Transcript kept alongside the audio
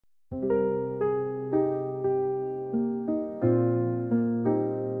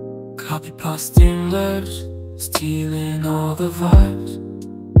Copy pasting lips, stealing all the vibes.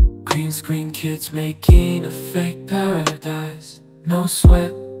 Green screen kids making a fake paradise. No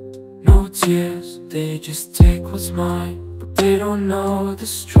sweat, no tears, they just take what's mine. But they don't know the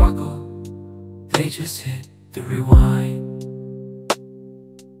struggle, they just hit the rewind.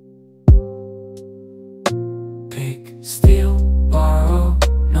 Pick, steal, borrow,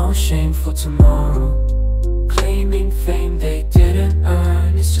 no shame for tomorrow. Claiming fame they didn't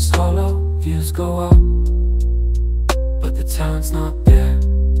earn, it's just hollow. Views go up, but the talent's not there.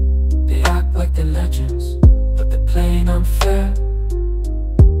 They act like they're legends, but they're playing unfair.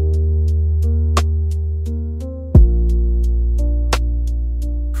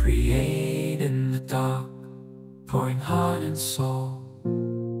 Create in the dark, pouring heart and soul,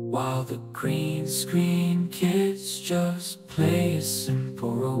 while the green screen kids just play a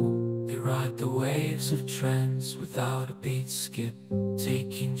simple role. They ride the waves of trends without a beat skip,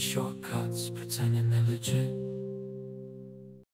 taking shortcuts, pretending they're legit.